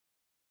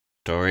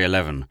Story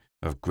 11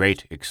 of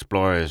Great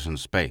Explorers in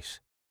Space.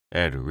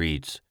 Ed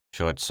Reed's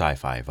Short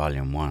Sci-Fi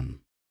Volume 1.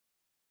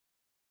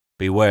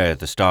 Beware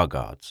the Star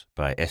Gods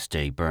by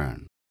S.J.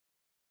 Byrne.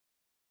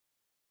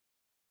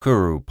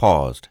 Kuru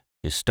paused,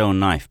 his stone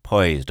knife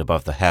poised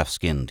above the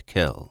half-skinned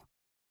kill.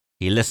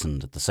 He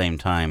listened at the same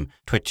time,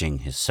 twitching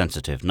his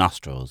sensitive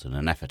nostrils in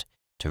an effort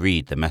to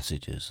read the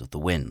messages of the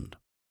wind.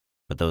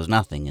 But there was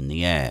nothing in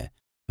the air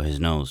for his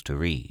nose to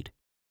read.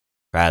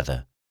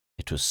 Rather,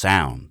 it was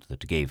sound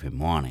that gave him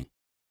warning.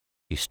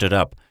 He stood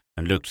up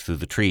and looked through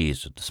the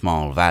trees at the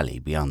small valley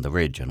beyond the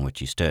ridge on which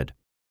he stood.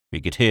 He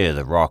could hear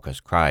the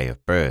raucous cry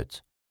of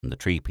birds and the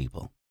tree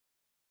people.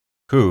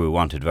 Kuru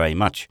wanted very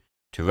much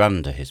to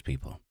run to his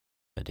people,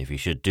 but if he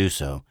should do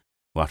so,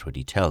 what would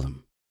he tell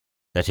them?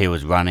 That he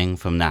was running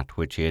from that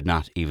which he had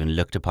not even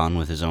looked upon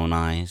with his own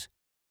eyes?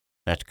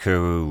 That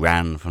Kuru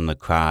ran from the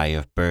cry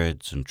of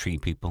birds and tree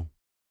people?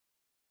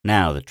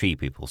 Now the tree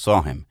people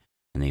saw him,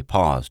 and they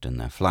paused in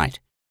their flight,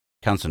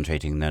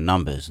 concentrating their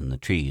numbers in the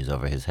trees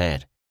over his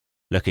head,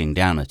 looking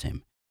down at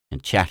him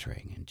and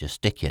chattering and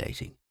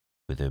gesticulating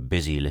with their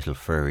busy little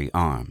furry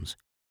arms.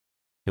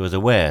 He was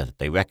aware that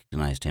they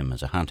recognized him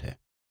as a hunter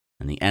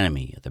and the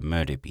enemy of the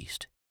murder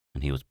beast,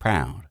 and he was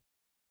proud,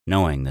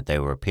 knowing that they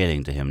were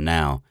appealing to him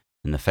now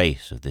in the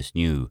face of this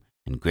new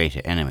and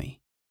greater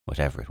enemy,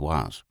 whatever it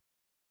was.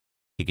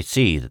 He could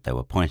see that they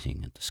were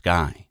pointing at the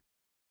sky.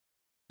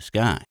 The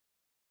sky.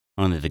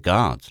 Only the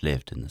gods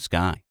lived in the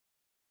sky.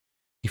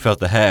 He felt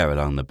the hair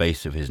along the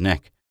base of his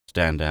neck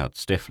stand out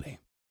stiffly.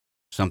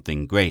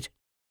 Something great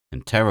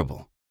and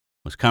terrible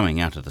was coming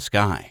out of the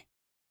sky.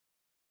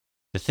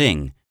 The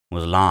thing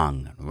was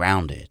long and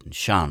rounded and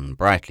shone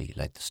brightly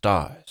like the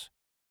stars.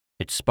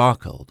 It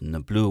sparkled in the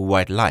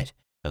blue-white light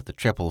of the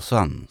triple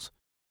suns,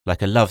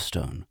 like a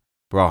lovestone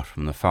brought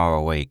from the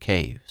faraway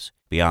caves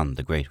beyond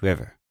the great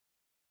river,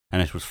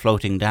 and it was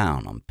floating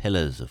down on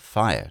pillars of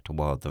fire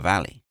toward the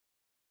valley.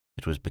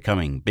 It was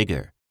becoming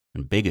bigger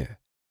and bigger,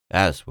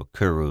 as were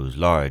Kuru's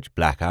large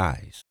black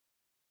eyes.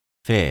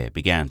 Fear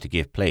began to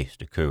give place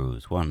to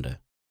Kuru's wonder.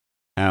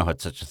 How had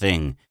such a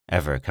thing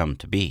ever come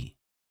to be?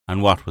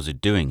 And what was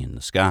it doing in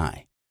the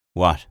sky?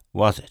 What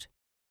was it?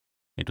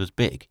 It was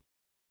big,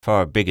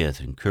 far bigger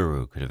than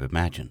Kuru could have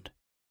imagined.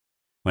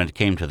 When it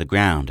came to the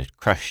ground, it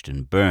crushed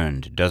and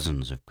burned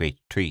dozens of great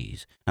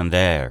trees, and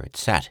there it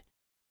sat,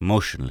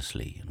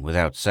 motionlessly and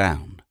without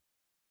sound,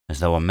 as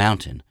though a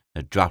mountain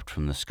had dropped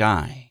from the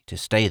sky to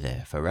stay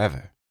there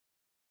forever.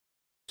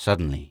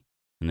 Suddenly,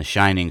 in the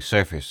shining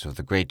surface of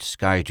the great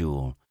sky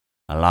jewel,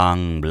 a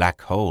long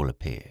black hole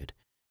appeared,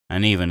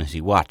 and even as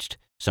he watched,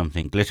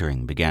 something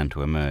glittering began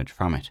to emerge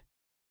from it.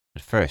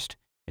 At first,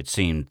 it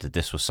seemed that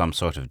this was some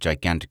sort of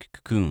gigantic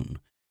cocoon,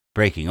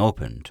 breaking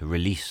open to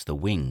release the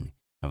wing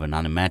of an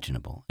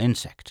unimaginable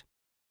insect.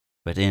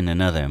 But in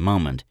another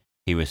moment,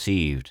 he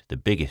received the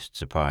biggest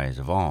surprise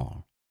of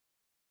all.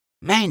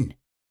 "Men!"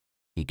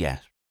 he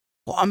gasped.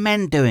 "What are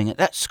men doing at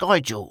that sky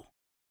jewel?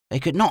 They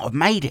could not have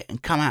made it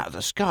and come out of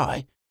the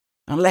sky,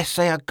 unless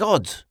they are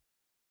gods."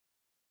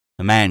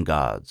 The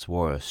man-gods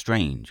wore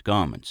strange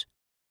garments.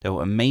 They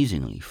were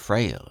amazingly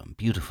frail and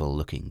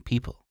beautiful-looking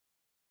people,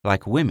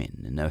 like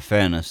women in their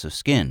fairness of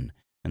skin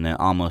and their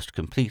almost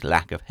complete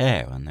lack of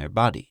hair on their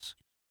bodies.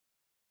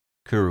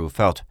 Kuru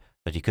felt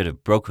that he could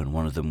have broken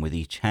one of them with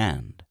each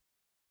hand,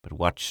 but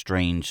what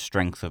strange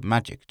strength of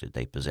magic did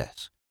they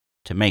possess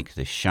to make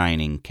this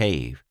shining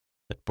cave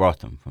that brought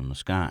them from the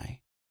sky?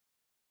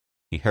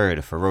 He heard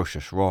a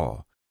ferocious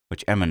roar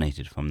which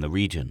emanated from the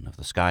region of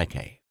the sky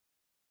cave.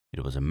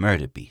 It was a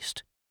murder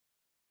beast.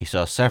 He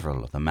saw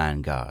several of the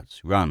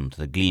man-gods run to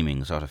the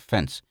gleaming sort of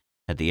fence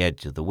at the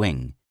edge of the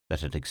wing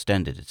that had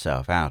extended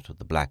itself out of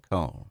the black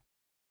hole.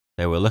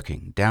 They were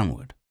looking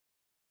downward.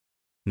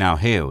 Now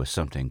here was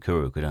something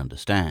Kuru could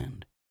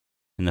understand.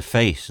 In the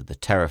face of the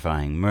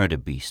terrifying murder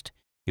beast,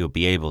 he would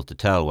be able to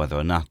tell whether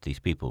or not these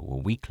people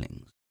were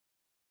weaklings.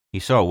 He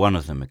saw one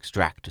of them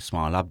extract a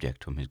small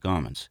object from his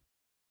garments.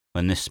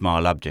 When this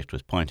small object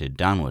was pointed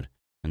downward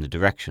in the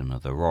direction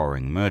of the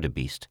roaring murder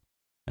beast,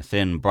 a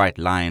thin, bright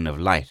line of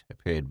light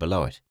appeared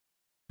below it,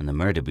 and the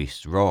murder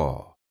beast's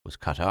roar was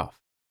cut off.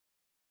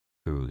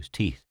 Kuru's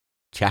teeth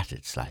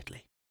chattered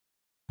slightly.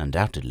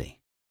 Undoubtedly,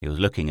 he was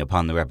looking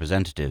upon the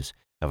representatives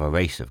of a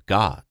race of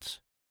gods.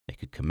 They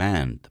could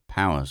command the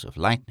powers of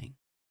lightning.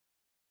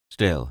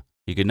 Still,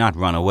 he could not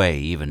run away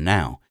even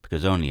now,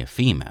 because only a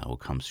female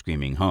would come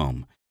screaming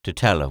home to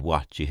tell of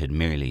what she had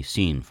merely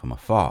seen from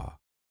afar.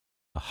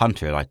 A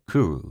hunter like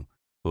Kuru,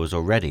 who was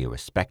already a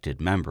respected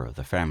member of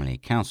the family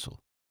council,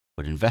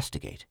 would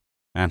investigate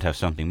and have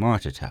something more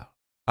to tell,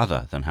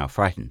 other than how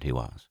frightened he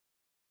was.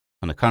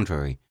 On the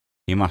contrary,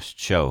 he must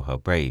show how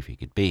brave he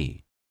could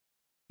be.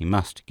 He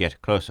must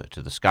get closer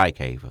to the sky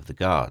cave of the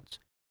gods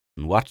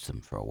and watch them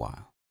for a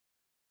while.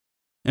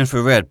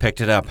 "Infrared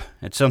picked it up.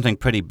 It's something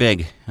pretty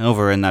big,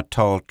 over in that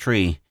tall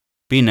tree.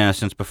 Been there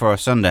since before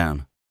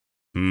sundown."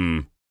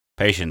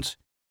 Patience,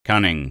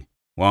 cunning,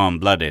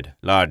 warm-blooded,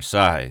 large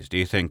size, do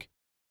you think?"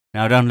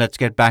 "Now don't let's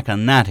get back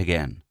on that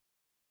again."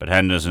 "But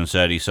Henderson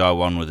said he saw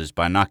one with his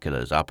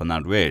binoculars up on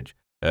that ridge.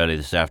 early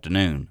this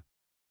afternoon.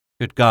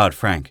 Good God,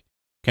 Frank,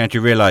 can't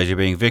you realize you're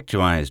being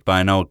victimized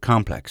by an old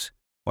complex?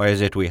 Why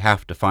is it we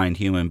have to find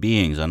human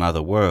beings on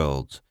other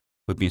worlds?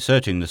 We've been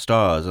searching the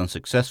stars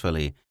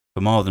unsuccessfully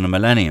for more than a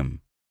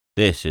millennium.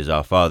 This is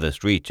our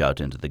farthest reach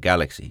out into the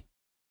galaxy.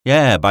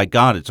 Yeah, by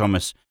God, it's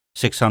almost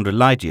 600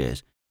 light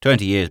years,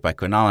 20 years by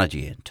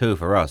chronology, and 2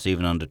 for us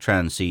even under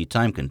trans-sea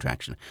time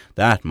contraction.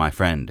 That, my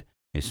friend,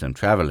 is some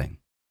traveling.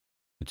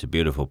 It's a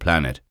beautiful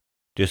planet,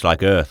 just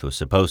like Earth was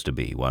supposed to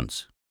be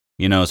once.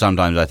 You know,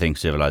 sometimes I think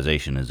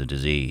civilization is a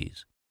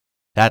disease.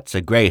 That's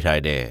a great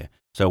idea.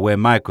 So we're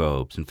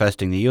microbes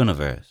infesting the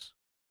universe.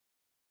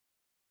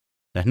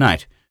 That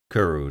night,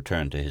 Kuru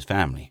returned to his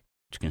family,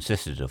 which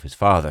consisted of his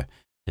father,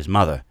 his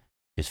mother,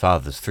 his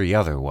father's 3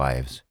 other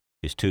wives,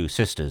 his 2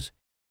 sisters,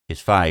 his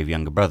 5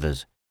 younger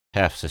brothers,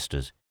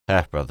 half-sisters,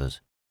 half-brothers,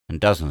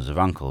 and dozens of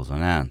uncles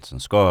and aunts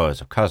and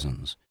scores of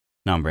cousins,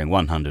 numbering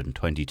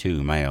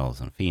 122 males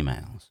and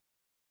females.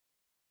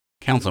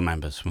 Council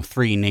members from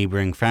 3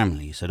 neighbouring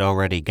families had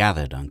already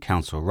gathered on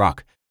Council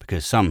Rock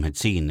because some had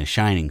seen the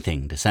shining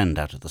thing descend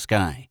out of the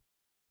sky,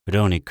 but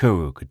only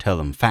Kuru could tell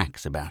them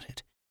facts about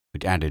it,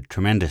 which added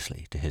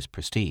tremendously to his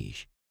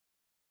prestige.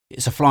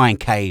 It's a flying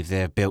cave they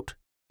have built,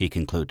 he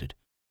concluded.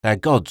 They are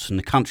gods in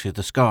the country of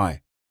the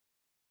sky.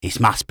 This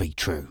must be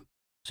true,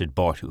 said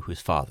Bortu,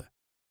 his father.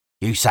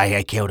 You say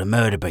they killed a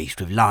murder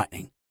beast with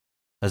lightning,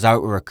 as though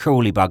it were a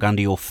crawly bug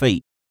under your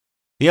feet.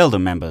 The elder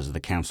members of the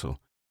council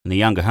and the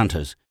younger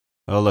hunters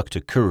all looked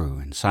at Kuru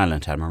in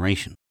silent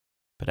admiration,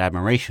 but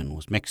admiration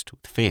was mixed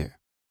with fear.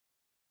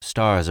 The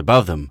stars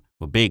above them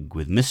were big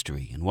with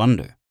mystery and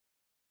wonder.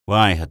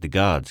 Why had the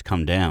gods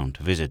come down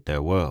to visit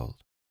their world?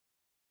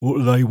 What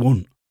do they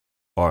want?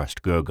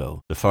 Asked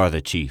Gurgo, the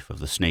father chief of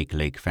the Snake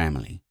Lake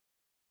family.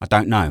 I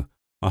don't know.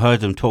 I heard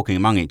them talking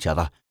among each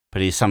other,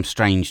 but it is some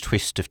strange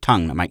twist of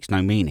tongue that makes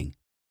no meaning.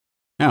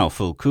 Now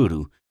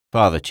Fulkuru,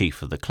 father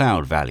chief of the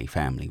Cloud Valley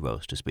family,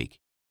 rose to speak.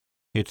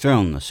 He had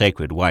thrown the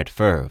sacred white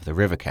fur of the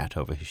river cat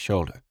over his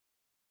shoulder,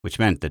 which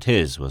meant that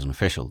his was an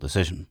official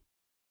decision.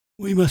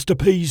 We must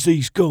appease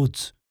these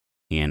gods,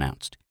 he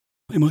announced.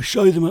 We must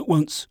show them at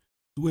once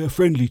that we are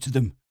friendly to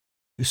them.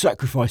 A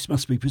sacrifice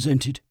must be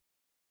presented.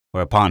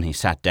 Whereupon he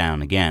sat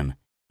down again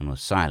and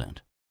was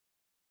silent.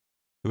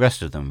 The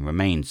rest of them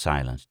remained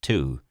silent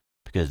too,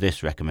 because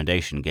this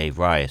recommendation gave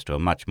rise to a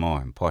much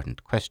more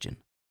important question.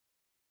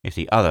 If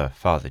the other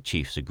father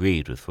chiefs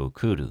agreed with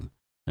Fulkuru,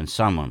 then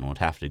someone would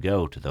have to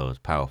go to those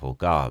powerful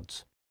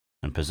gods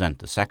and present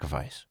the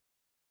sacrifice.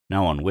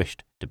 No one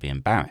wished to be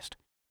embarrassed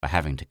by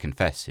having to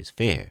confess his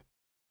fear.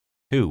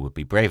 Who would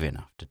be brave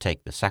enough to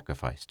take the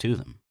sacrifice to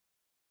them?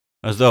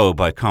 As though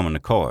by common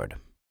accord,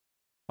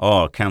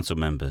 all council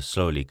members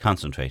slowly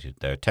concentrated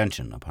their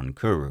attention upon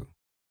Kuru.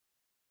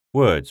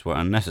 Words were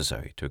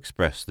unnecessary to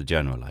express the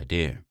general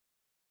idea.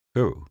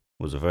 Kuru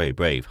was a very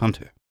brave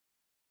hunter.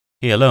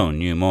 He alone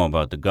knew more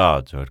about the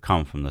gods who had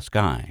come from the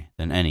sky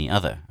than any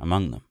other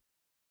among them.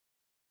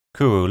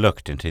 Kuru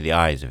looked into the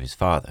eyes of his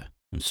father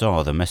and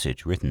saw the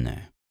message written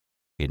there.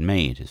 He had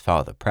made his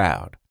father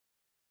proud.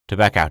 To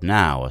back out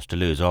now was to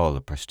lose all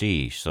the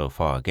prestige so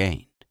far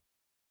gained.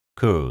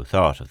 Kuru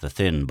thought of the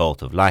thin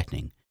bolt of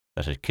lightning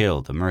that had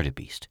killed the murder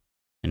beast,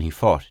 and he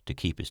fought to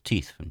keep his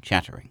teeth from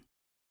chattering.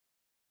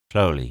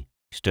 Slowly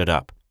he stood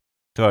up,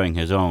 throwing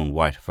his own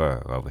white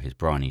fur over his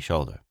brawny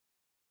shoulder.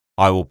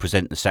 I will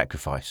present the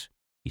sacrifice,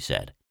 he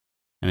said,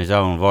 and his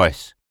own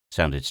voice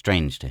sounded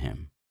strange to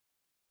him.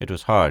 It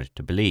was hard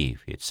to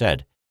believe he had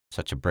said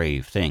such a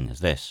brave thing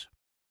as this.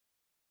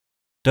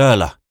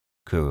 Durla,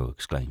 Kuru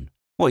exclaimed,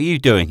 what are you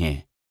doing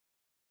here?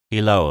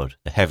 He lowered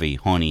the heavy,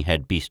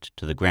 horny-head beast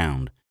to the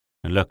ground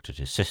and looked at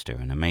his sister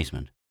in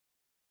amazement.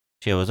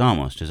 She was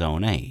almost his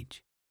own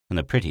age, and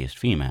the prettiest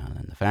female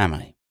in the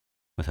family,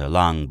 with her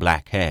long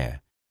black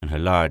hair and her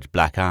large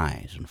black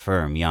eyes and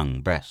firm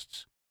young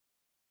breasts.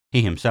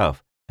 He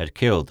himself had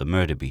killed the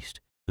murder beast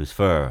whose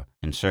fur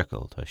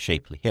encircled her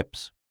shapely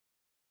hips.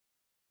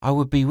 I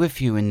would be with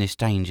you in this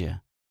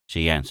danger,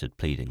 she answered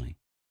pleadingly.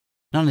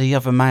 None of the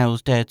other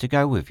males dared to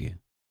go with you.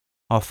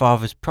 Our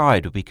father's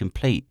pride would be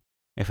complete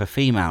if a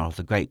female of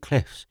the great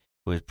cliffs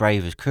were as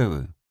brave as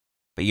Kuru.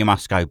 But you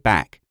must go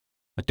back.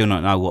 I do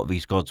not know what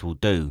these gods will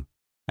do.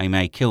 They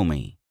may kill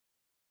me.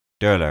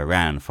 Durla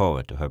ran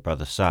forward to her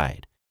brother's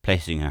side,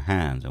 placing her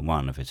hands on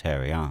one of his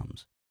hairy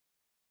arms.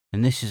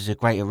 And this is a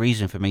greater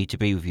reason for me to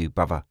be with you,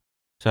 brother,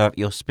 so that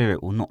your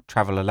spirit will not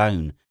travel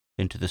alone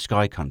into the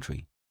sky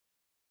country.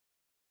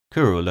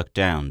 Kuru looked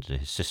down into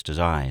his sister's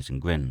eyes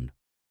and grinned.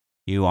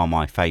 You are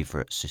my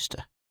favourite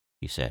sister,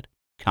 he said.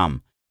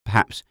 Come,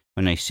 perhaps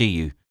when they see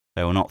you,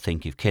 they will not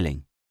think of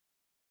killing.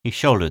 He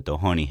shouldered the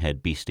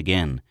horny-haired beast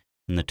again,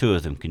 and the 2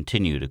 of them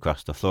continued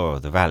across the floor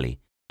of the valley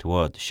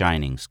toward the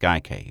shining sky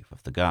cave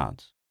of the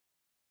gods.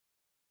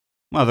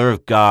 Mother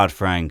of God,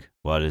 Frank,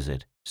 what is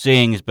it?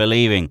 Seeing is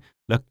believing.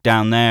 Look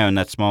down there in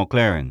that small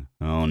clearing.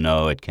 Oh,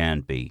 no, it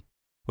can't be.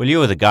 Well, you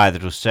were the guy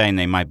that was saying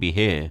they might be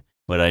here.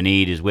 What I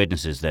need is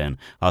witnesses then.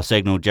 I'll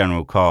signal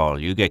general call.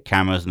 You get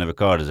cameras and the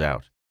recorders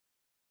out.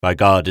 By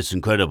God, it's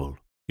incredible.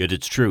 Yet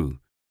it's true.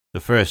 The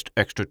first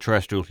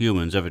extraterrestrial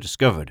humans ever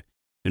discovered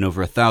in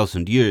over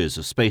 1,000 years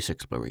of space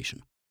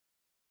exploration.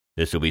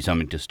 This will be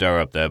something to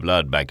stir up their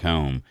blood back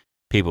home.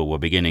 People were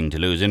beginning to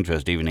lose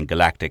interest even in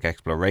galactic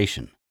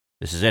exploration.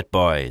 This is it,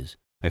 boys.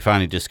 We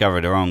finally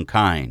discovered our own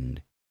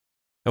kind.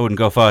 I wouldn't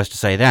go far as to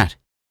say that.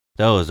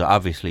 Those are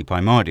obviously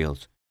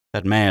primordials.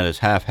 That male is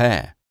half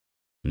hair,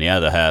 and the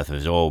other half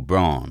is all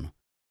brawn.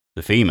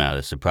 The female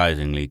is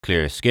surprisingly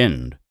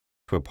clear-skinned.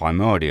 For a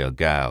primordial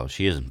gal,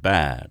 she isn't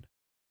bad.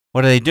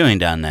 What are they doing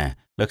down there?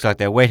 Looks like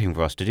they're waiting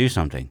for us to do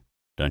something.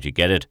 Don't you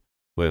get it?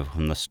 We're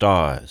from the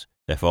stars,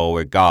 therefore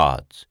we're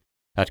gods.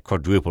 That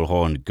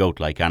quadruple-horned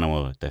goat-like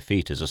animal at their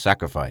feet is a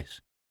sacrifice.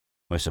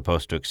 We're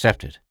supposed to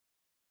accept it.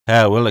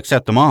 Hell, we'll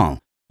accept them all.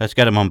 Let's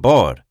get them on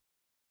board.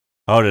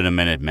 Hold it a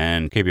minute,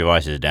 man. Keep your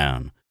voices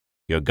down.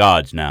 You're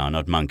gods now,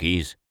 not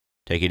monkeys.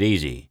 Take it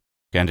easy.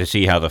 Can't you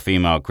see how the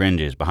female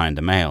cringes behind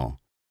the male?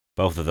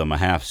 Both of them are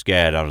half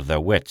scared out of their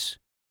wits.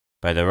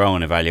 By their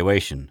own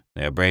evaluation,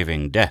 they are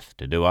braving death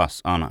to do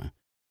us honor.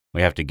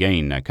 We have to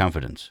gain their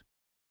confidence.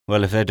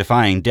 Well, if they're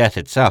defying death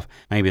itself,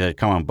 maybe they'd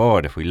come on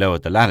board if we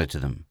lowered the ladder to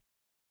them.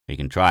 We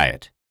can try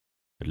it,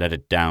 but let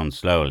it down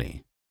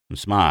slowly, and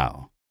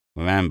smile.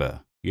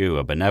 Remember, you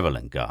are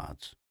benevolent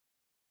gods.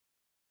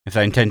 If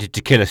they intended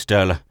to kill us,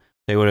 Durla,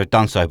 they would have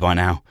done so by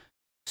now.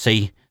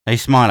 See, they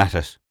smile at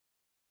us.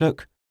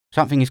 Look,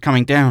 something is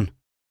coming down.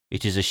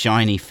 It is a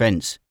shiny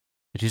fence.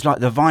 It is like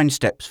the vine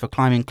steps for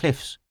climbing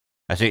cliffs.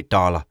 That's it,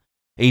 Darla.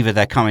 Either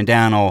they're coming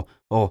down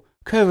or,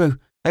 Kuru,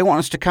 they want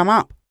us to come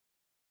up.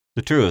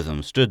 The two of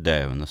them stood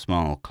there in the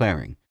small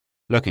clearing,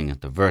 looking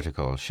at the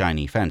vertical,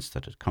 shiny fence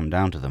that had come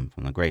down to them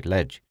from the great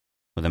ledge,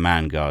 where the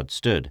man-god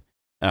stood,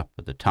 up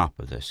at the top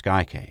of their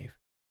sky cave.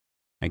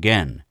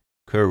 Again,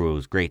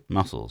 Kuru's great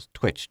muscles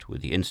twitched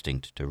with the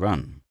instinct to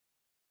run.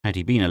 Had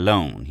he been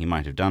alone, he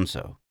might have done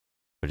so,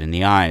 but in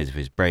the eyes of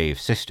his brave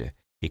sister,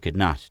 he could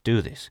not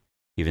do this,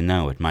 even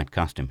though it might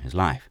cost him his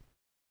life.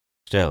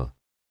 Still,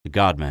 the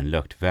godmen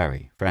looked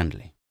very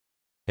friendly.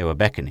 They were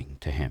beckoning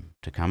to him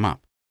to come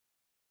up.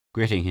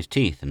 Gritting his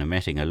teeth and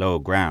emitting a low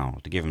growl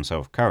to give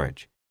himself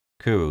courage,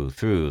 Kuru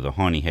threw the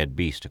horny-haired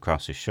beast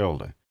across his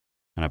shoulder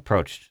and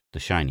approached the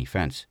shiny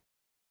fence.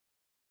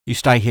 You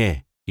stay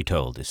here, he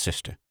told his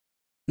sister.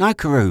 No,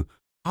 Kuru,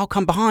 I'll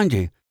come behind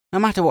you, no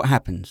matter what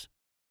happens.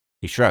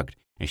 He shrugged,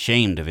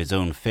 ashamed of his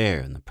own fear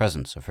in the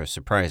presence of her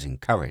surprising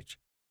courage.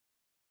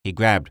 He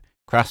grabbed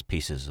cross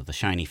pieces of the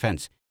shiny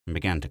fence and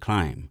began to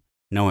climb,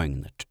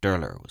 knowing that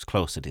Durla was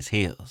close at his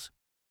heels.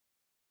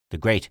 The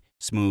great,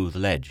 smooth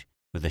ledge,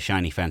 with the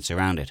shiny fence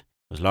around it,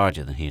 was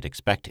larger than he had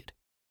expected.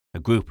 A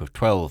group of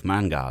 12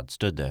 man-gods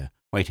stood there,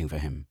 waiting for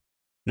him.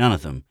 None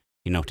of them,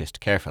 he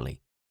noticed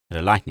carefully, had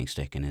a lightning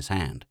stick in his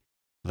hand,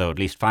 though at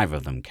least 5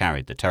 of them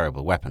carried the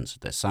terrible weapons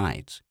at their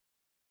sides.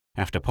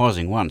 After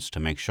pausing once to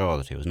make sure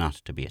that he was not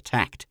to be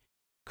attacked,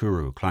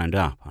 Kuru climbed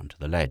up onto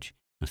the ledge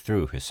and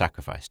threw his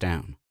sacrifice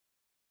down.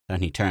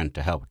 Then he turned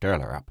to help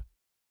Durla up.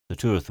 The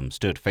two of them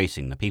stood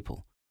facing the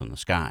people from the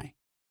sky.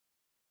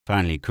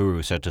 Finally,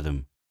 Kuru said to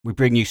them, We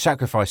bring you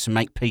sacrifice and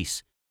make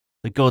peace.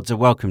 The gods are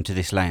welcome to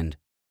this land.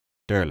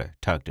 Durla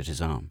tugged at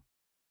his arm.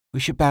 We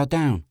should bow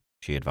down,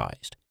 she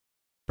advised.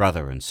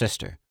 Brother and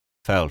sister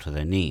fell to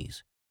their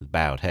knees with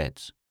bowed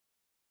heads.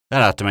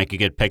 That ought to make a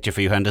good picture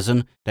for you,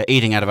 Henderson. They're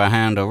eating out of our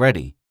hand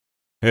already.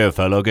 Here,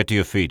 fellow, get to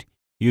your feet.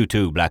 You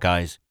too, Black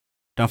Eyes.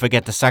 Don't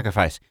forget the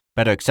sacrifice.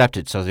 Better accept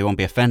it so they won't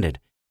be offended.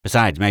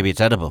 Besides, maybe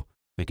it's edible.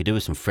 We could do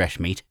with some fresh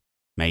meat.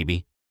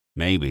 Maybe.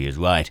 Maybe is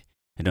right.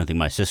 I don't think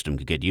my system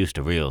could get used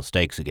to real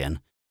steaks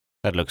again.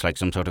 That looks like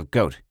some sort of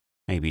goat.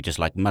 Maybe just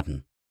like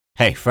mutton.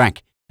 Hey,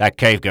 Frank, that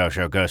cave girl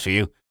sure goes for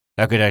you.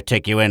 Look at her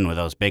take you in with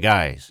those big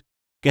eyes.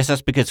 Guess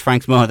that's because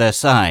Frank's more their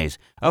size.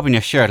 Open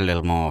your shirt a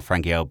little more,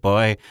 Frankie, old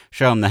boy.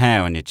 Show 'em the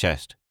hair on your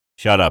chest.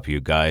 Shut up,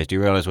 you guys. Do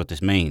you realize what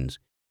this means?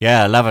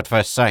 Yeah, love at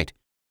first sight.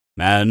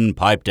 Man,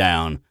 pipe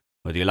down.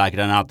 Whether you like it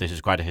or not, this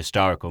is quite a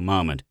historical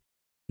moment.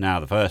 Now,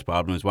 the first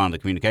problem is one of the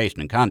communication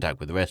and contact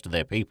with the rest of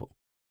their people.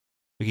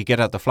 We could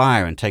get out the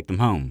flyer and take them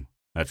home.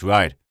 That's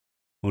right.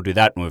 We'll do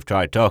that when we've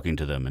tried talking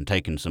to them and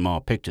taken some more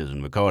pictures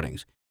and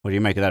recordings. What do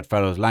you make of that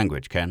fellow's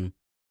language, Ken?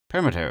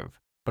 Primitive,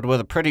 but with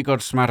a pretty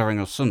good smattering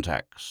of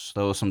syntax.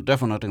 There were some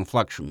definite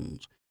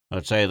inflections.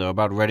 I'd say they're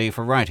about ready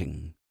for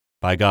writing.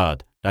 By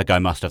God, that guy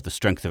must have the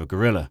strength of a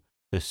gorilla.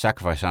 This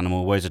sacrifice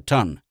animal weighs a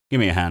ton. Give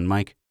me a hand,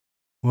 Mike.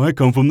 Well, I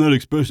come from that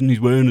expression he's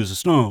wearing as a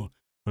snarl,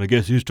 but I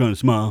guess he's trying to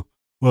smile.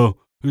 Well,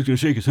 who's going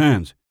to shake his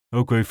hands?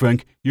 Okay,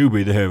 Frank, you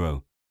be the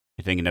hero.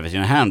 You think you've never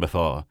seen a hand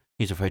before?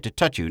 He's afraid to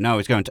touch you. Now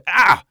he's going to...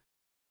 Ah!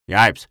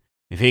 Yipes.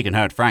 If he can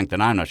hurt Frank,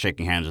 then I'm not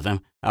shaking hands with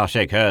him. I'll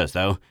shake hers,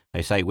 though.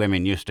 They say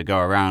women used to go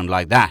around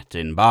like that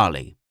in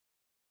Bali.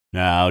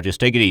 Now, just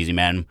take it easy,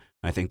 men.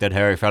 I think that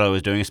hairy fellow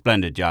is doing a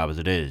splendid job as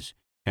it is.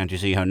 Can't you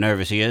see how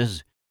nervous he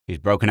is? He's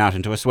broken out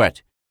into a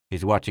sweat.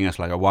 He's watching us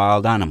like a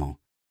wild animal.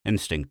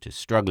 Instinct is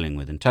struggling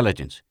with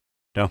intelligence.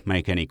 Don't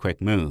make any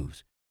quick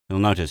moves. You'll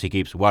notice he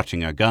keeps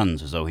watching our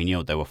guns as though he knew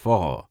what they were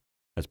for.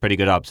 That's pretty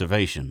good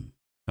observation.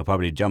 He'll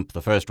probably jump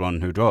the first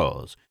one who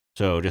draws,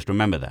 so just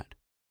remember that.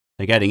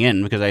 They're getting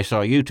in because they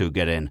saw you two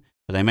get in,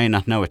 but they may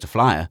not know it's a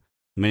flyer.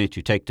 The minute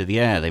you take to the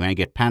air, they may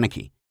get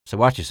panicky, so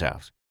watch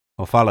yourselves,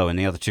 or follow in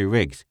the other 2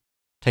 rigs.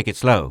 Take it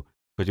slow,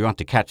 because you want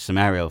to catch some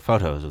aerial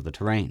photos of the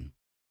terrain.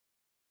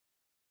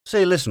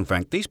 Say, listen,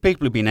 Frank, these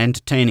people have been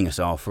entertaining us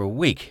all for a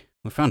week.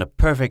 We've found a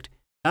perfect,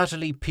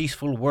 utterly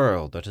peaceful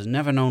world that has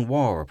never known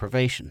war or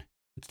privation.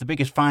 It's the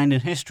biggest find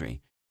in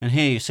history, and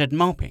here you sit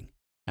moping.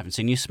 Haven't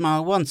seen you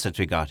smile once since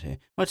we got here.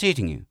 What's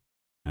eating you?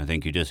 I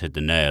think you just hit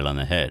the nail on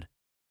the head.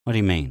 What do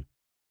you mean?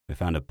 We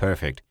found a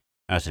perfect,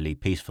 utterly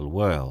peaceful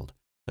world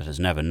that has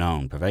never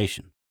known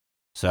privation.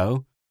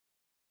 So?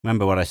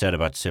 Remember what I said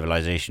about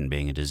civilization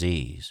being a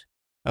disease?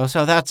 Oh,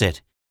 so that's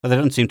it. But they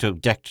don't seem to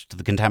object to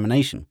the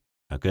contamination.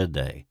 How could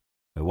they?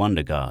 We're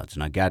wonder gods,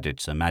 and our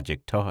gadgets are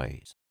magic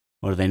toys.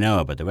 What do they know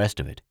about the rest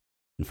of it?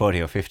 In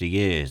 40 or 50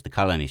 years, the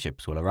colony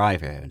ships will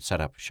arrive here and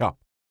set up shop.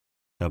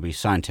 There'll be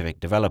scientific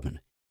development,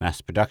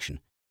 mass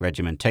production,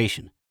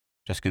 regimentation.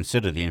 Just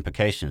consider the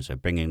implications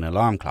of bringing an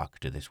alarm clock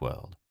to this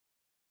world.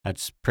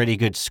 That's pretty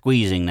good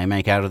squeezing they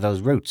make out of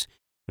those roots,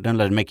 but don't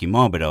let it make you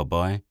morbid, old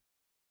boy.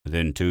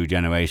 Within 2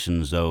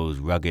 generations, those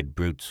rugged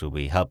brutes will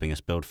be helping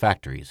us build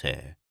factories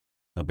here.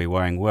 They'll be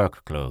wearing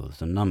work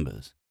clothes and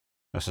numbers.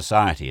 Our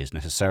society is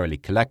necessarily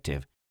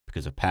collective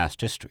because of past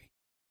history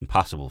and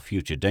possible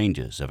future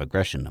dangers of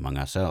aggression among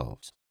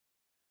ourselves.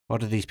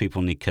 What do these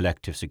people need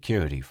collective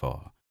security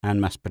for,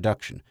 and mass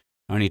production,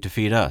 only to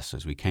feed us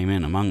as we came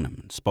in among them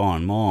and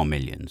spawn more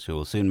millions who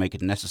will soon make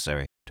it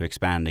necessary to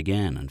expand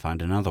again and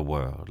find another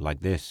world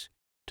like this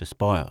to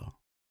spoil?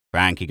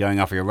 Frank, you're going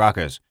off your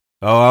rockers.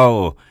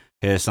 Oh,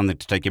 here's something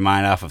to take your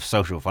mind off of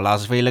social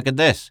philosophy. Look at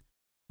this.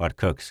 What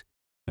cooks?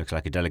 Looks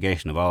like a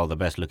delegation of all the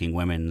best-looking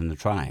women in the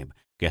tribe.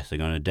 Guess they're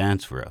going to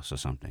dance for us or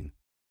something.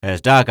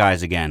 There's Dark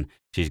Eyes again.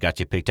 She's got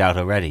you picked out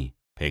already.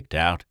 Picked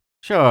out?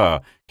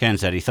 Sure. Ken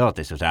said he thought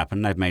this would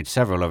happen. I've made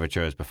several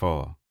overtures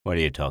before. What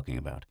are you talking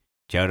about?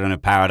 Children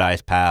of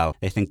paradise, pal.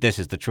 They think this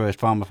is the truest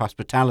form of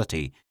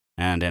hospitality.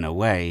 And in a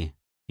way,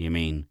 you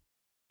mean?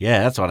 Yeah,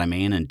 that's what I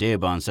mean, and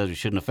Dearborn says we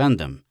shouldn't offend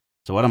them.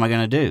 So what am I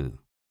going to do?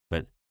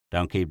 But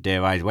don't keep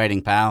Dear Eyes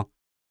waiting, pal.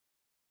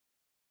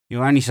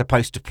 You're only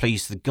supposed to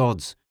please the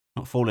gods,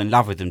 not fall in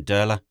love with them,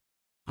 Durla.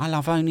 I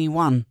love only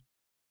one.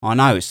 I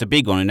know, it's the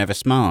big one who never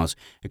smiles,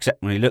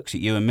 except when he looks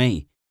at you and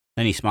me.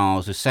 Then he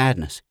smiles with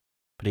sadness.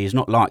 But he is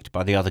not liked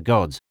by the other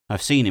gods.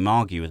 I've seen him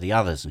argue with the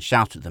others and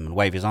shout at them and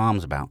wave his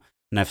arms about,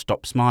 and they've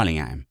stopped smiling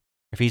at him.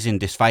 If he's in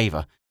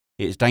disfavour,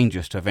 it is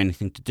dangerous to have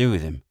anything to do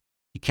with him.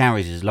 He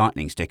carries his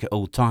lightning stick at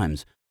all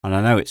times, and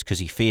I know it's because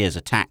he fears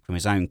attack from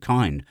his own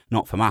kind,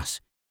 not from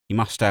us. You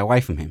must stay away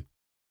from him.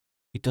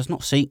 He does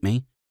not seek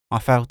me. I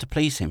failed to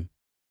please him.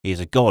 He is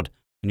a god,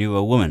 and you are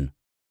a woman.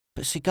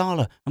 But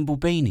Sigala and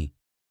Bulbini.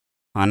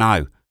 I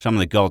know, some of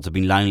the gods have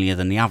been lonelier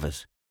than the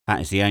others. That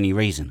is the only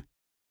reason.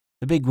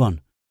 The big one,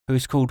 who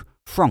is called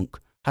Fronk,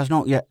 has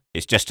not yet...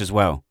 It's just as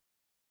well.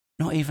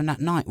 Not even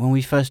that night when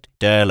we first...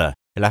 Durla,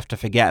 you'll have to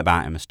forget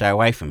about him and stay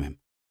away from him.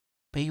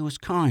 But he was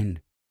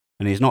kind.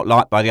 And he is not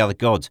liked by the other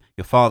gods.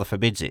 Your father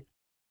forbids it.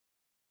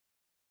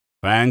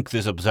 Frank,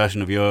 this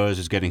obsession of yours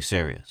is getting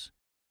serious.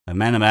 The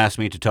men have asked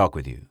me to talk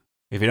with you.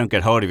 If you don't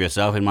get hold of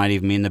yourself, it might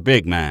even mean the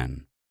big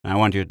man. I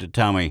want you to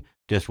tell me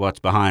just what's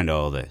behind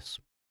all this.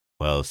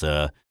 Well,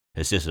 sir,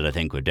 it's just that I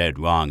think we're dead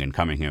wrong in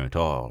coming here at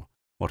all.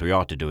 What we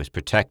ought to do is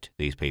protect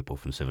these people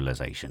from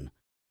civilization.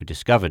 We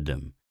discovered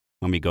them.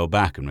 When we go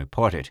back and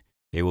report it,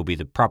 they will be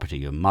the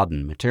property of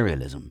modern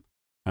materialism.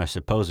 Our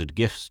supposed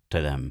gifts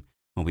to them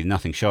will be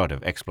nothing short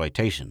of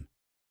exploitation.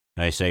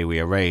 They say we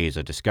erase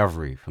a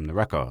discovery from the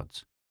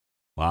records.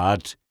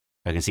 What?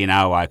 I can see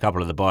now why a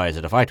couple of the boys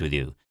had a fight with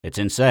you. It's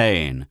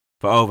insane.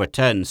 For over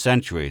 10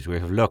 centuries we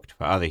have looked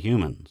for other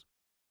humans.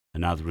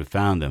 And now that we've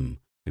found them,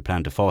 we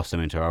plan to force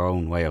them into our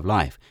own way of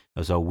life,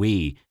 as though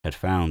we had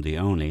found the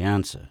only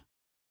answer.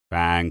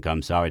 Frank,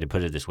 I'm sorry to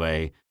put it this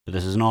way, but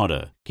this is an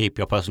order. Keep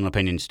your personal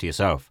opinions to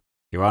yourself.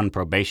 You're on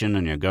probation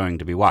and you're going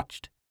to be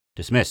watched.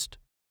 Dismissed.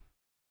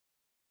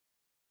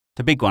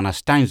 The big one has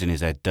stones in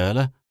his head,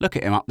 Durla. Look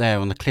at him up there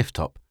on the cliff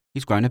top.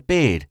 He's grown a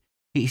beard.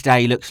 Each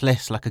day he looks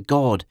less like a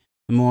god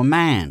and more a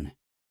man.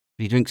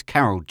 But he drinks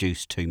Carol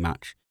juice too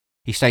much.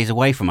 He stays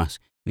away from us,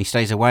 and he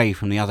stays away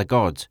from the other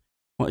gods.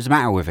 What is the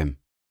matter with him?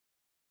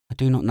 I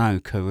do not know,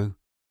 Kuru.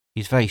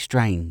 He is very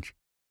strange.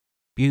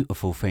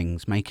 Beautiful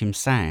things make him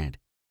sad.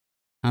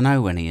 I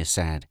know when he is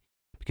sad,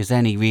 because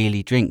then he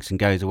really drinks and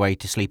goes away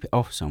to sleep it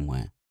off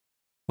somewhere.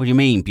 What do you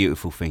mean,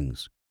 beautiful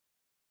things?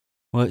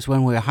 Well, it's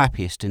when we are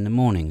happiest in the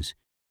mornings,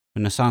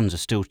 when the suns are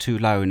still too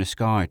low in the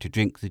sky to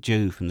drink the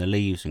dew from the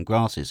leaves and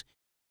grasses,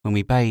 when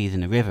we bathe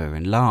in the river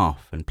and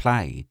laugh and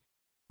play,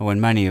 or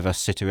when many of us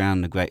sit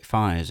around the great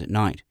fires at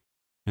night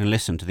and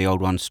listen to the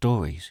old one's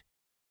stories.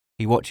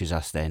 He watches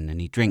us then,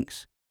 and he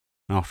drinks,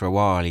 and after a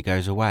while he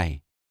goes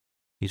away.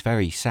 He's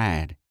very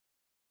sad.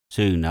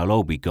 Soon they'll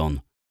all be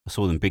gone. I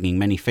saw them bringing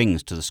many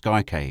things to the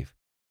sky cave.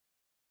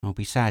 I'll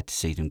be sad to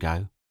see them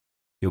go.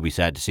 You'll be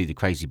sad to see the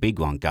crazy big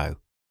one go.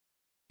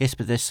 Yes,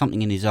 but there's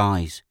something in his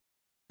eyes,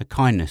 a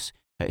kindness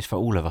that is for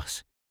all of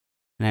us,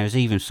 and there is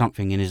even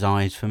something in his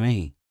eyes for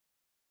me.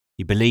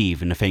 You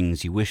believe in the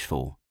things you wish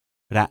for,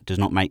 but that does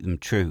not make them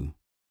true.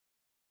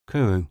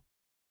 Kuru,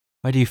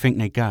 where do you think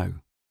they go?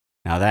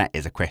 Now that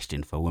is a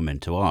question for women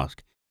to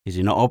ask. Is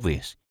it not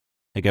obvious?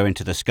 They go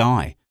into the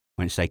sky,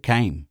 whence they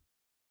came.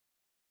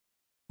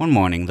 One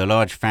morning, the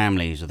large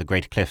families of the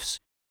Great Cliffs,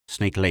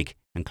 Snake Lake,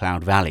 and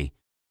Cloud Valley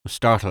were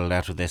startled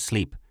out of their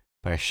sleep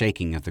by a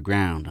shaking of the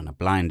ground and a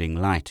blinding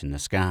light in the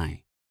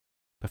sky.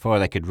 Before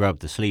they could rub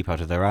the sleep out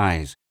of their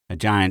eyes, a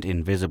giant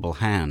invisible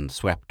hand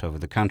swept over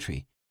the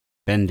country,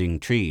 bending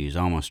trees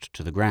almost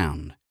to the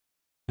ground.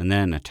 And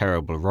then a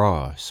terrible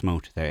roar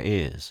smote their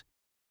ears.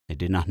 They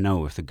did not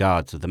know if the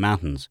gods of the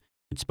mountains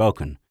had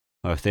spoken,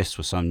 or if this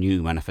was some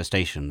new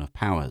manifestation of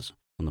powers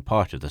on the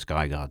part of the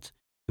sky gods,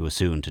 who were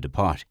soon to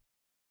depart.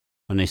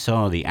 When they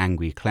saw the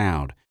angry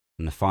cloud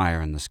and the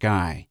fire in the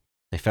sky,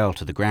 they fell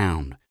to the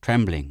ground,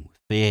 trembling with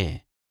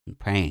fear and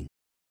praying.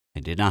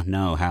 They did not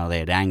know how they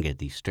had angered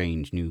these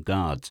strange new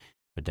gods,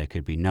 but there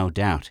could be no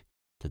doubt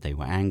that they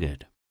were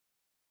angered.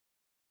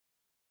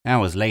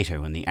 Hours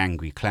later, when the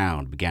angry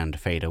cloud began to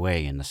fade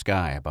away in the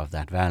sky above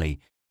that valley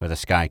where the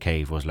Sky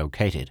Cave was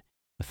located,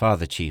 the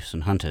father chiefs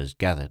and hunters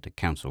gathered at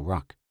Council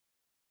Rock.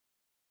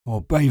 "Our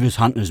bravest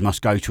hunters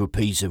must go to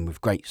appease them with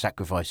great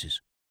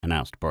sacrifices,"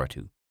 announced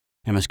Boratu.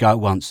 "They must go at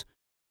once,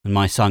 and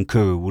my son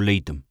Kuru will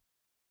lead them."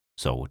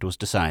 So it was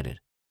decided.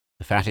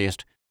 The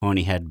fattiest,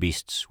 horny-haired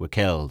beasts were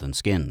killed and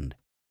skinned.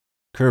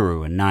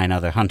 Kuru and 9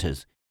 other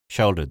hunters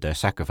shouldered their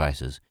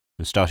sacrifices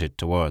and started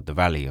toward the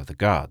Valley of the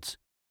Gods,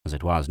 as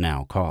it was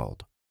now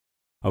called.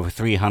 Over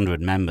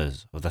 300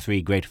 members of the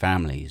 3 great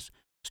families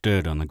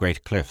stood on the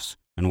great cliffs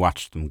and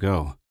watched them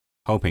go,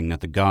 hoping that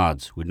the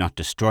gods would not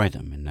destroy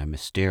them in their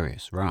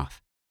mysterious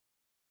wrath.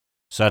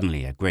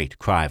 Suddenly a great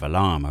cry of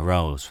alarm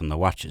arose from the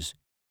watchers.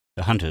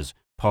 The hunters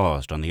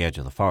paused on the edge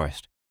of the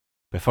forest.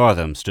 Before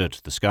them stood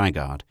the sky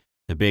god,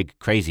 the big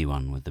crazy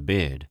one with the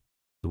beard,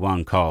 the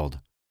one called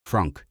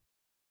Frunk.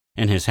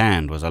 In his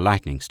hand was a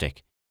lightning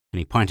stick, and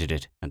he pointed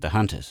it at the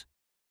hunters.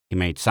 He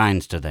made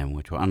signs to them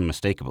which were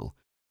unmistakable.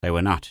 They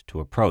were not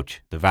to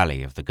approach the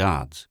Valley of the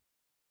Gods.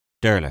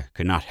 Durla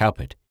could not help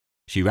it.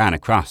 She ran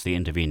across the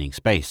intervening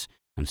space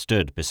and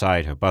stood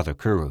beside her brother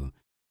Kuru,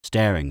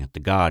 staring at the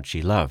god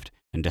she loved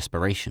in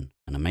desperation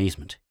and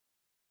amazement.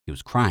 He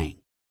was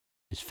crying.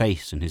 His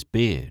face and his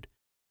beard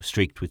were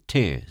streaked with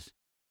tears.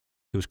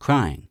 He was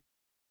crying,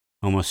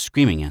 almost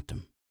screaming at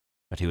them,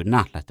 but he would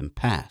not let them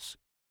pass.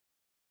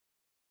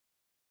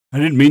 "I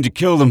didn't mean to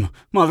kill them.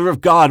 Mother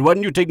of God, why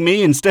didn't you take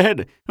me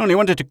instead? I only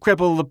wanted to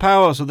cripple the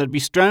power so they'd be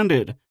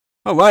stranded."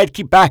 "All right,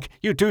 keep back,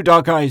 you too,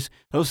 Dark Eyes.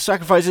 Those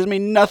sacrifices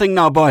mean nothing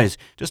now, boys.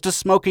 Just a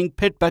smoking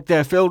pit back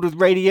there filled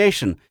with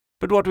radiation.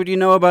 But what would you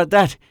know about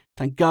that?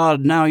 Thank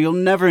God, now you'll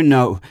never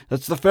know.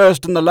 That's the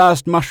first and the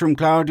last mushroom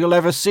cloud you'll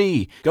ever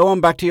see. Go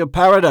on back to your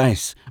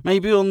paradise.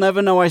 Maybe you'll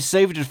never know I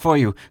saved it for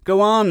you.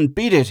 Go on,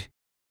 beat it."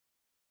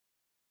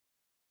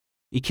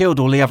 "He killed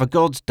all the other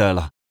gods,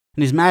 Durla.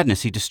 In his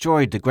madness he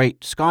destroyed the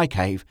great sky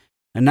cave,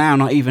 and now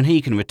not even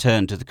he can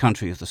return to the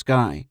country of the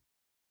sky.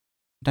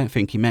 I don't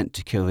think he meant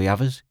to kill the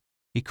others.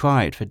 He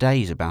cried for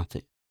days about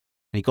it,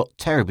 and he got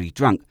terribly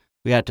drunk.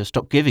 We had to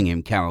stop giving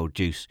him Carol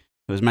juice.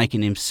 It was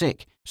making him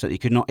sick, so that he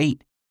could not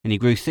eat, and he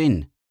grew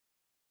thin.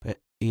 But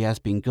he has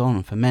been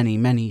gone for many,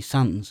 many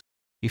suns.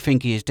 You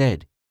think he is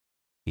dead?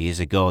 He is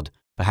a god.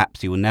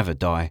 Perhaps he will never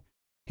die.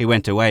 He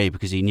went away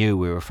because he knew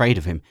we were afraid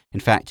of him. In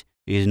fact,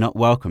 he is not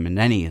welcome in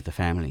any of the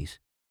families.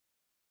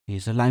 He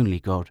is a lonely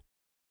god.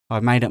 I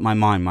have made up my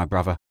mind, my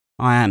brother.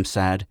 I am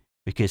sad,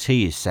 because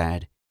he is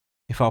sad.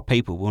 If our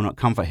people will not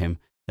comfort him,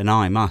 then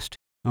I must.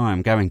 I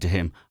am going to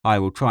him. I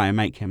will try and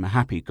make him a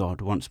happy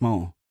god once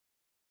more."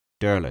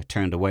 Durla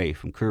turned away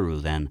from Kuru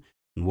then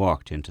and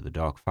walked into the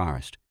dark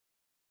forest.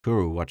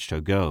 Kuru watched her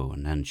go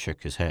and then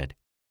shook his head.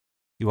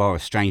 "You are a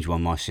strange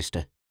one, my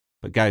sister,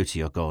 but go to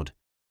your god.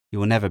 You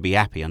will never be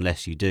happy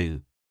unless you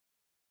do."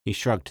 He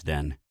shrugged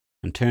then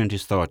and turned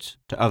his thoughts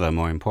to other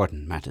more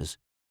important matters.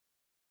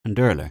 And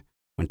Durla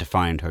went to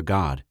find her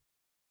god.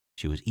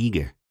 She was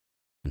eager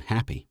and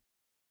happy.